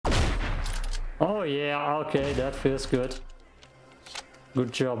Oh yeah, okay, that feels good.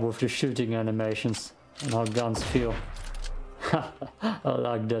 Good job with the shooting animations and how guns feel. I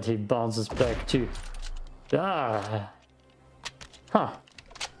like that he bounces back too. Ah. Huh.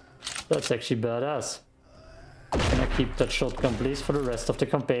 That's actually badass. Can I keep that shotgun please for the rest of the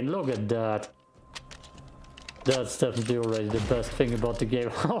campaign? Look at that. That's definitely already the best thing about the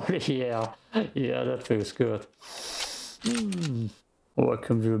game. Oh yeah. Yeah, that feels good.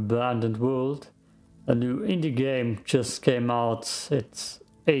 Welcome to Abandoned World. A new indie game just came out. It's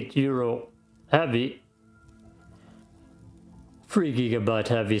 €8 heavy. 3 GB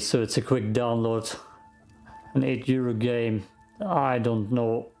heavy, so it's a quick download. An €8 game. I don't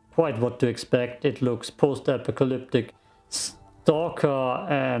know quite what to expect. It looks post-apocalyptic, Stalker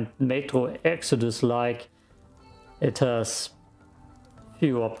and Metro Exodus like. It has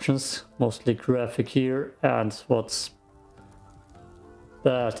few options, mostly graphic here, and what's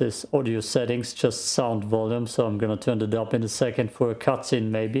bad is audio settings, just sound volume, so I'm gonna turn it up in a second for a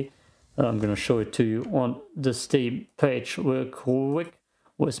cutscene maybe. I'm gonna show it to you on the Steam page real quick.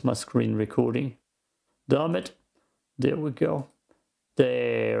 Where's my screen recording? Damn it. There we go.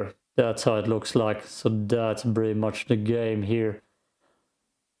 There. That's how it looks like. So that's pretty much the game here.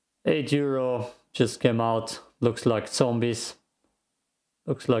 €8 just came out. Looks like zombies.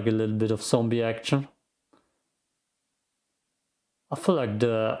 Looks like a little bit of zombie action. I feel like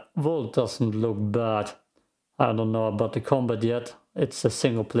the world doesn't look bad. I don't know about the combat yet. It's a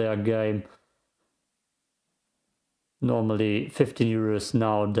single player game. Normally €15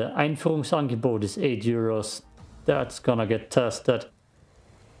 now. The Einführungsangebot is €8. That's gonna get tested.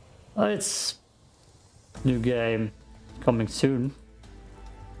 It's new game coming soon.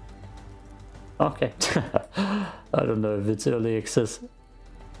 Okay. I don't know if it's early access.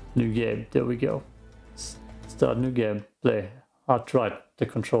 New game. There we go. Start new game. Play. I tried the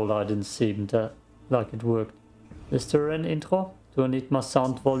controller. I didn't seem to like it worked. Is there an intro? Do I need my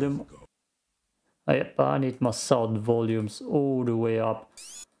sound volume? Yep, I need my sound volumes all the way up.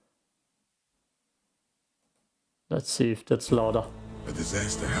 Let's see if that's louder. A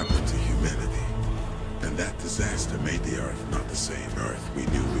disaster happened to humanity, and that disaster made the Earth not the same Earth we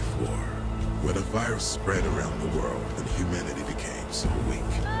knew before. When a virus spread around the world and humanity became so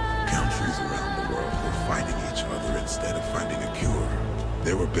weak, countries around the world were fighting each other instead of finding a cure.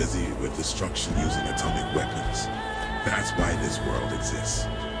 They were busy with destruction using atomic weapons. That's why this world exists.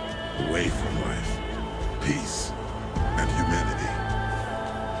 Away from life, peace, and humanity.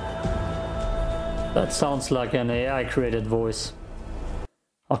 That sounds like an AI created voice.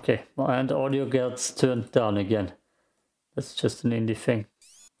 Okay, and audio gets turned down again. That's just an indie thing.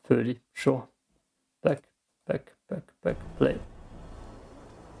 30, sure. Back, play.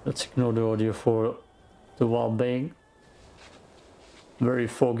 Let's ignore the audio for the well-being. Very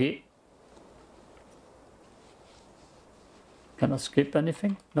foggy. Can I skip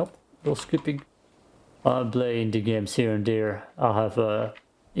anything? Nope, no skipping. I play indie games here and there. I have a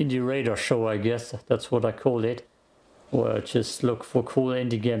indie radar show, I guess. That's what I call it. Where I just look for cool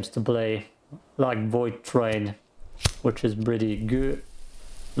indie games to play. Like Void Train, which is pretty good.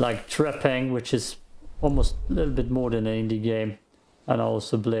 Like Trepang, which is almost a little bit more than an indie game. And I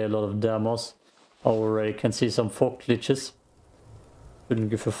also play a lot of demos. I already can see some fog glitches. Couldn't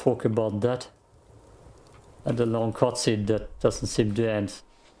give a fuck about that. And the long cutscene that doesn't seem to end.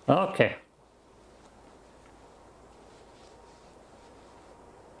 Okay.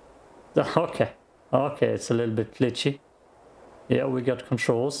 Okay. Okay, it's a little bit glitchy. Yeah, we got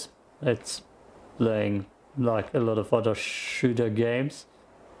controls. It's playing like a lot of other shooter games.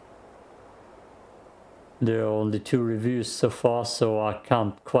 There are only 2 reviews so far, so I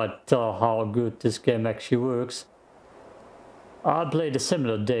can't quite tell how good this game actually works. I played a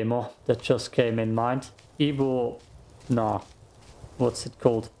similar demo that just came in mind. Evo... Nah. What's it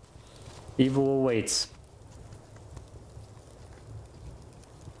called? Evo Awaits.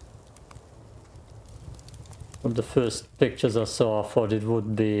 From the first pictures I saw, I thought it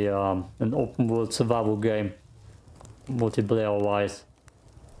would be an open world survival game. Multiplayer wise.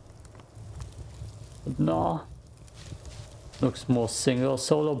 But no. Looks more single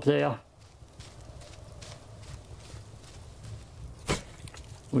solo player.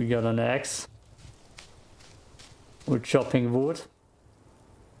 We got an axe. We're chopping wood.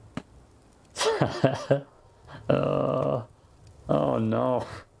 Oh no.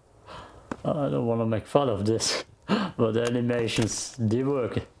 I don't want to make fun of this. But the animations, they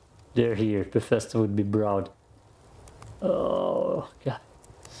work. They're here. Bethesda would be proud. Oh god.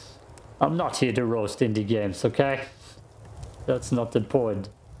 I'm not here to roast indie games, okay? That's not the point.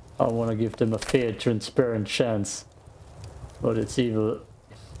 I want to give them a fair, transparent chance. But it's either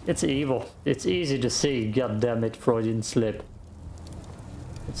It's evil. It's easy to see. God damn it, Freudian slip.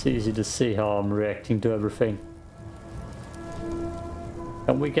 It's easy to see how I'm reacting to everything.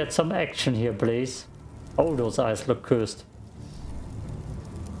 Can we get some action here, please? Oh, those eyes look cursed.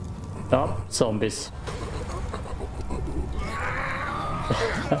 Oh, zombies.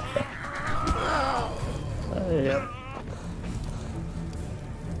 Yep.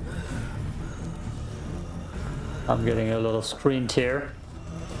 I'm getting a lot of screen tear.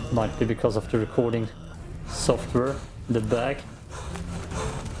 Might be because of the recording software in the back.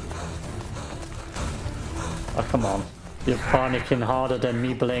 Oh, come on. You're panicking harder than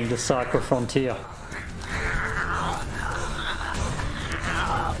me playing the Psycho Frontier.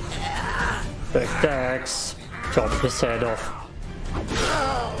 Big axe. Chop his head off.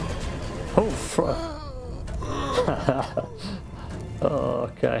 Oh,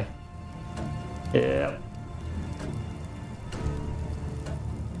 okay. Yeah.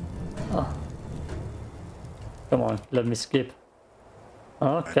 Oh. Come on, let me skip.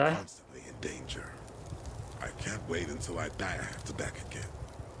 Okay. I'm constantly in danger. I can't wait until I die. I have to back again.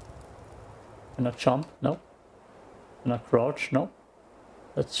 Can I jump? No. Can I crouch? No.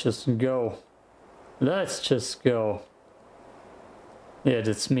 Let's just go. Let's just go. Yeah,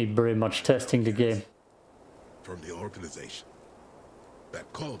 that's me very much testing the game. From the organization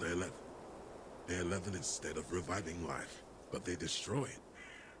that called the 11. The 11 instead of reviving life, but they destroy it.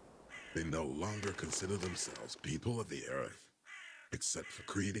 They no longer consider themselves people of the earth, except for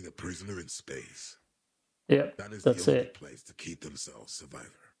creating a prisoner in space. Yep, That is that's the only it. place to keep themselves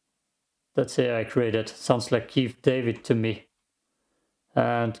survivor. That's it I created. Sounds like Keith David to me.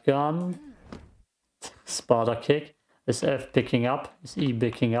 And gun. Sparta kick. Is F picking up? Is E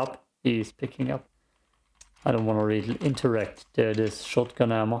picking up? E is picking up. I don't want to really interact. There it is.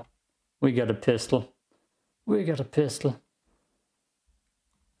 Shotgun ammo. We got a pistol. We got a pistol.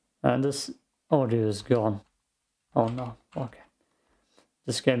 And this audio is gone. Oh no. Okay.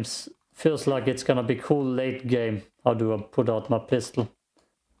 This game feels like it's gonna be cool late game. How do I put out my pistol?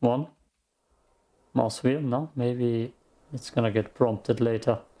 One. Mouse wheel? No. Maybe it's gonna get prompted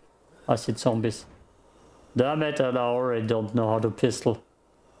later. I see zombies. Damn it, and I already don't know how to pistol.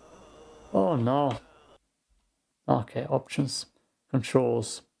 Oh no. Okay, options.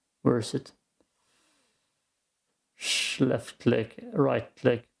 Controls. Where is it? Left click, right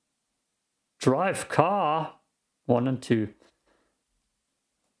click. Drive car. 1 and 2.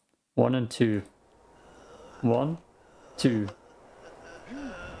 1 and 2. 1, 2.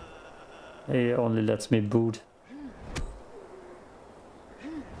 It only lets me boot.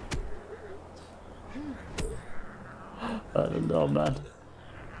 I don't know, man.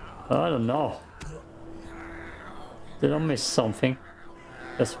 I don't know. Did I miss something?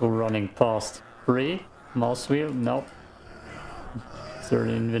 Guess we're running past. 3. Mouse wheel? Nope. Is there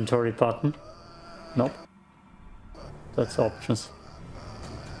an inventory button? Nope. That's options.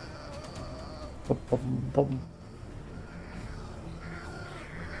 Boom, boom, boom.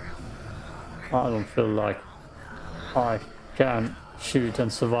 I don't feel like I can shoot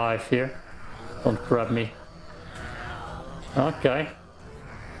and survive here. Don't grab me. Okay.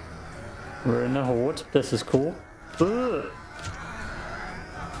 We're in a horde. This is cool. Ugh.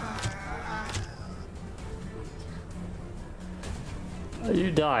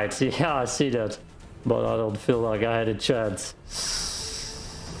 You died. Yeah, I see that. But I don't feel like I had a chance.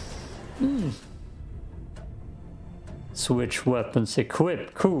 Switch weapons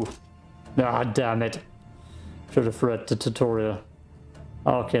equipped. Cool. Ah, damn it. Should have read the tutorial.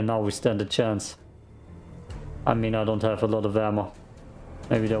 Okay, now we stand a chance. I mean, I don't have a lot of ammo.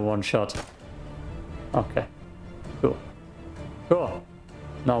 Maybe they're one shot. Okay. Cool. Cool.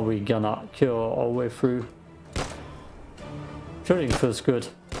 Now we're gonna kill our way through. Shooting feels good.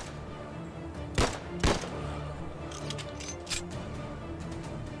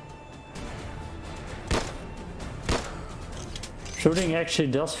 Shooting actually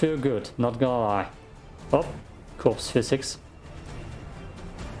does feel good, not gonna lie. Oh, corpse physics.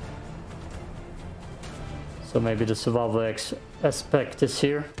 So maybe the survival aspect is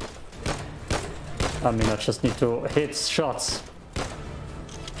here. I mean, I just need to hit shots.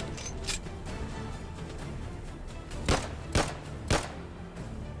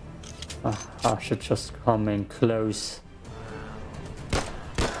 I should just come in close.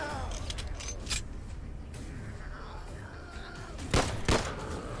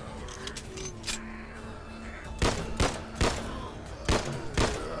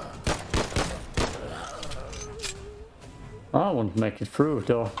 I won't make it through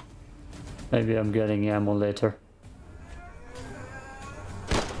though. Maybe I'm getting ammo later.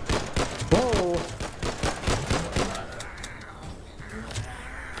 Whoa!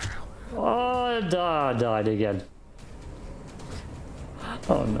 died again.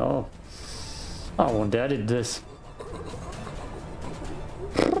 Oh no. I won't edit this.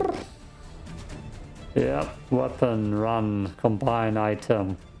 Yep, weapon, run, combine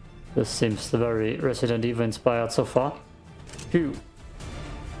item. This seems very Resident Evil inspired so far. 2.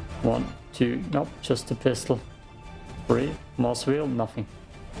 1, 2, nope, just a pistol. 3, mouse wheel, nothing.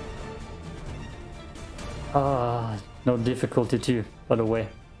 No difficulty too, by the way.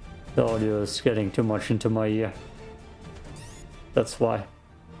 The audio is getting too much into my ear. That's why.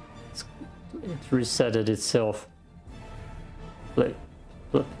 It resetted itself. Play,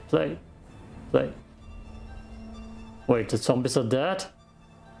 play, play, play. Wait, the zombies are dead?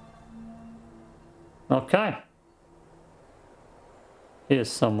 Okay. Here's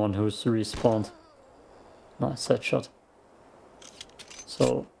someone who's respawned. Nice headshot.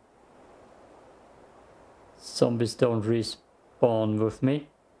 So, zombies don't respawn with me.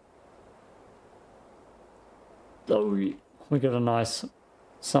 Oh, we got a nice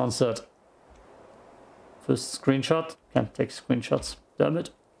sunset. First screenshot. Can't take screenshots. Damn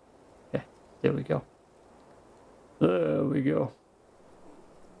it. Okay, there we go. There we go.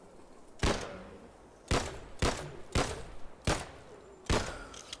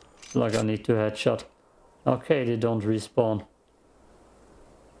 Like I need to headshot. Okay, they don't respawn.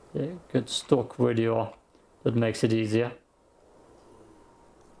 Yeah, good stock video. That makes it easier.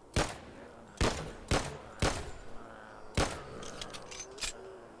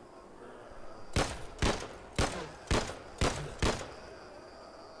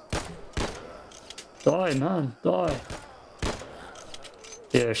 Die, man, die.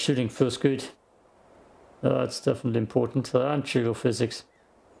 Yeah, shooting feels good. That's definitely important. And jiggle physics.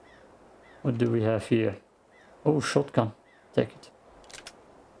 What do we have here? Oh, shotgun. Take it.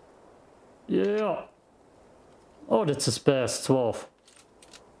 Yeah. Oh, that's a spares 12.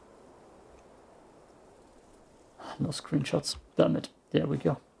 No screenshots. Damn it. There we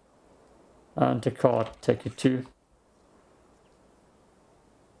go. And the card. Take it too.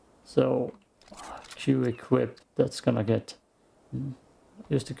 So, Q equip. That's gonna get.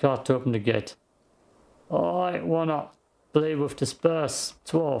 Use the card to open the gate. I wanna play with the spares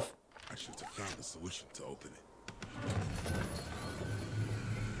 12. I should have found a solution to open it.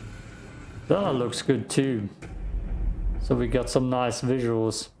 That looks good too. So we got some nice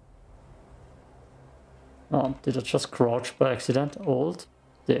visuals. Oh, did I just crouch by accident? Alt?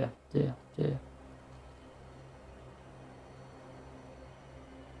 There.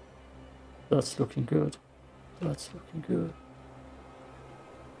 That's looking good. That's looking good.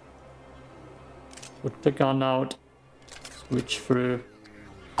 Put the gun out. Switch through.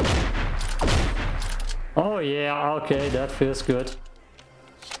 Oh yeah, okay, that feels good.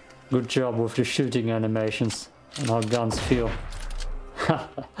 Good job with the shooting animations and how guns feel.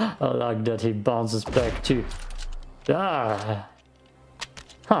 I like that he bounces back too. Ah.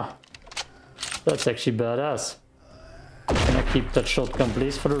 Huh. That's actually badass. Can I keep that shotgun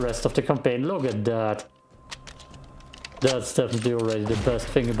please for the rest of the campaign? Look at that. That's definitely already the best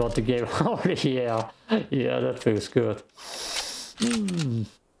thing about the game. Oh yeah. Yeah, that feels good.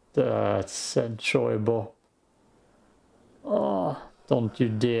 That's enjoyable. Oh, don't you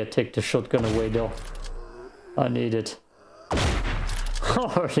dare take the shotgun away though. I need it.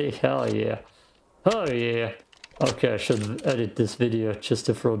 Holy hell yeah. Oh yeah. Okay, I should edit this video just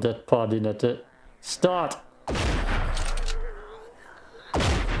to throw that part in at the start.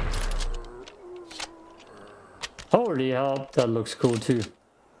 Holy hell, that looks cool too.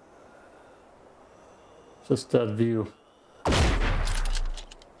 Just that view.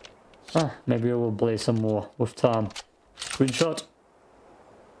 Maybe I will play some more with time. Screenshot.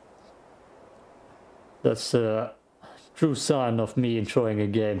 That's a true sign of me enjoying a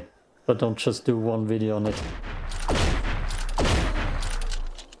game. But don't just do one video on it.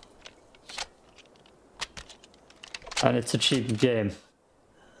 And it's a cheap game.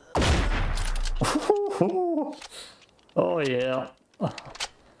 Oh yeah.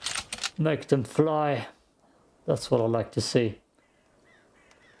 Make them fly. That's what I like to see.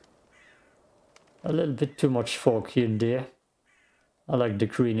 A little bit too much fog here and there. I like the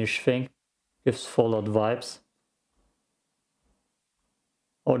greenish thing. Gives Fallout vibes.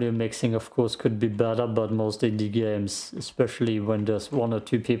 Audio mixing of course could be better, but most indie games, especially when there's 1 or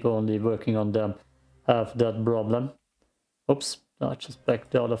 2 people only working on them, have that problem. Oops, I just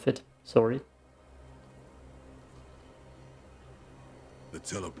backed out of it. Sorry. The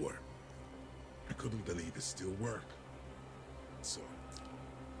teleport. I couldn't believe it still worked. So,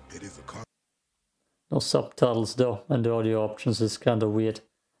 it is a cost. No subtitles though, and the audio options is kind of weird.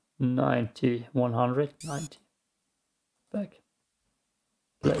 90, 100, 90. Back.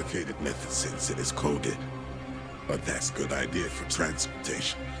 Complicated method since it is coded. But that's a good idea for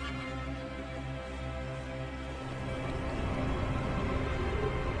transportation.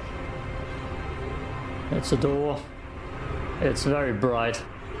 It's a door. It's very bright.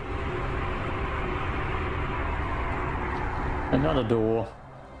 Another door.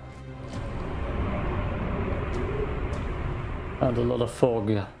 And a lot of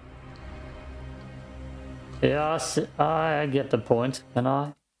fog. Yes, I get the point. Can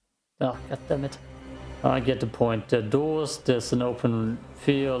I? Oh, god damn it. I get the point. The doors, there's an open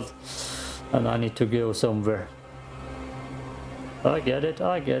field, and I need to go somewhere. I get it,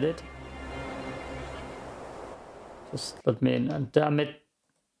 I get it. Just let me in, and damn it.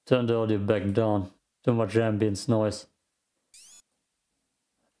 Turn the audio back down. Too much ambience noise.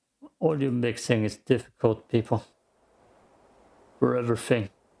 Audio mixing is difficult, people. For everything.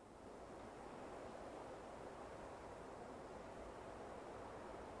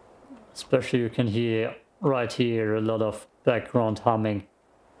 Especially you can hear right here a lot of background humming,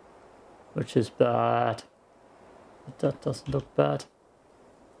 which is bad. But that doesn't look bad.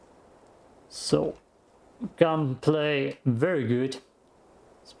 So, gunplay, very good.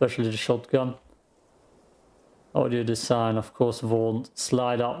 Especially the shotgun. Audio design, of course, won't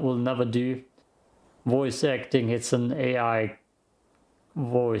slide up, will never do. Voice acting, it's an AI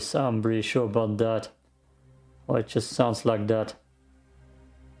voice, I'm pretty sure about that. Or it just sounds like that.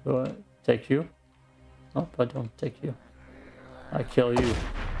 Do I take you? Nope, I don't take you. I kill you.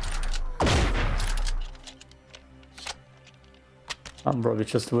 I'm probably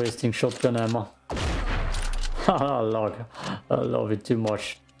just wasting shotgun ammo. I love it too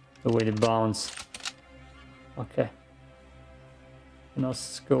much. The way it bounces. Okay.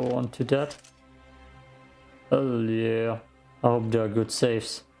 Let's go on to that. Oh yeah. I hope there are good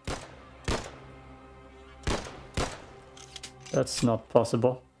saves. That's not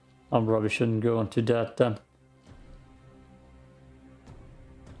possible. I probably shouldn't go into that then.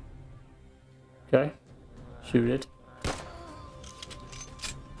 Okay. Shoot it.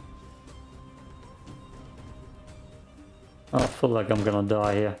 I feel like I'm gonna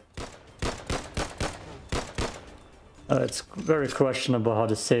die here. It's very questionable how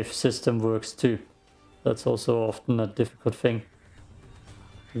the save system works too. That's also often a difficult thing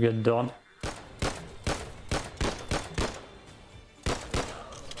to get done.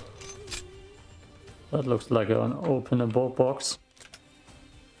 That looks like an openable box.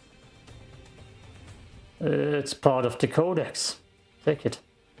 It's part of the codex. Take it.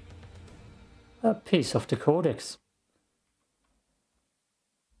 A piece of the codex.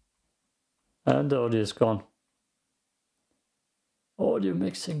 And the audio is gone. Audio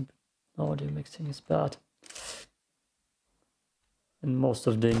mixing is bad. In most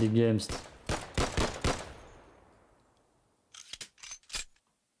of the indie games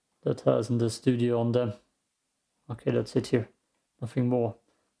that has in the studio on them. Okay, that's it here. Nothing more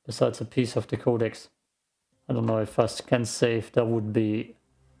besides a piece of the codex. I don't know if I can save, that would be...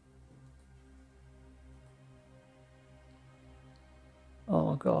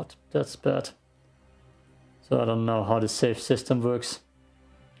 Oh god, that's bad. So I don't know how the save system works.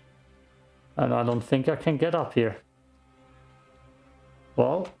 And I don't think I can get up here.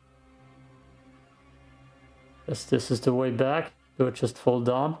 Well, guess this is the way back. Do I just fall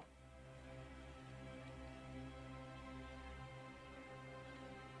down?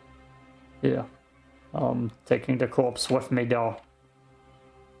 Yeah, I'm taking the corpse with me though.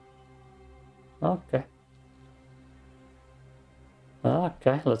 Okay.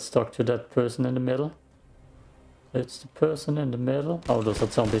 Okay, let's talk to that person in the middle. It's the person in the middle. Oh, those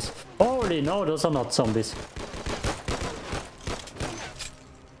are zombies. Holy no, those are not zombies.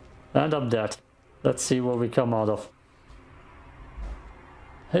 And I'm dead. Let's see what we come out of.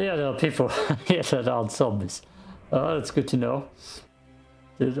 Yeah, there are people here that aren't zombies. That's good to know.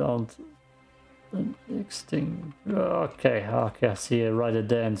 They aren't extinct. Okay, I see it right at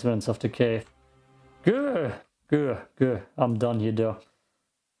the entrance of the cave. Good. I'm done here though.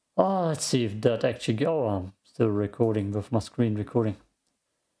 Oh, let's see if that actually... Oh, I'm still recording with my screen recording.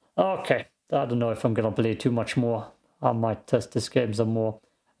 Okay, I don't know if I'm gonna play too much more. I might test this game some more.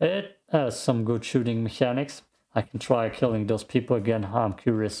 It has some good shooting mechanics. I can try killing those people again. I'm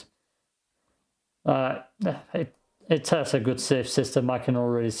curious. It has a good save system. I can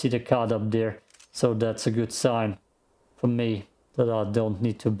already see the card up there. So that's a good sign for me that I don't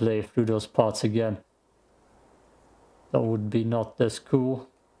need to play through those parts again. That would be not as cool.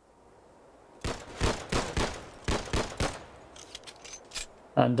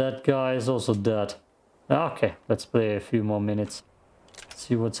 And that guy is also dead. Okay, let's play a few more minutes.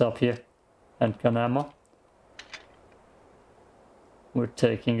 See what's up here. And can ammo. We're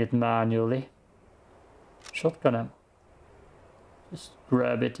taking it manually. Shotgun ammo. Just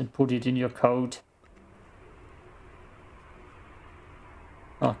grab it and put it in your coat.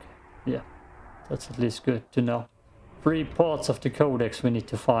 Okay, yeah. That's at least good to know. 3 parts of the codex we need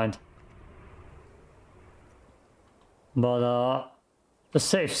to find. But the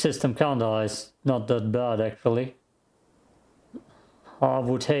save system kinda is not that bad actually. I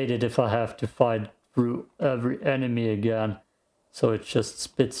would hate it if I have to fight through every enemy again. So it just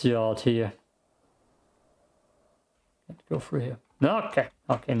spits you out here. Can't go through here. Okay,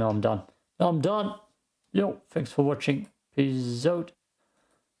 okay, now I'm done. Now I'm done. Yo, thanks for watching. Peace out.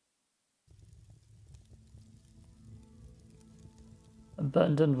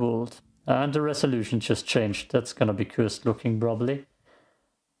 Abandoned world. And the resolution just changed. That's gonna be cursed looking probably.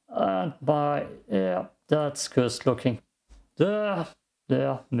 And yeah, that's cursed looking. Yeah.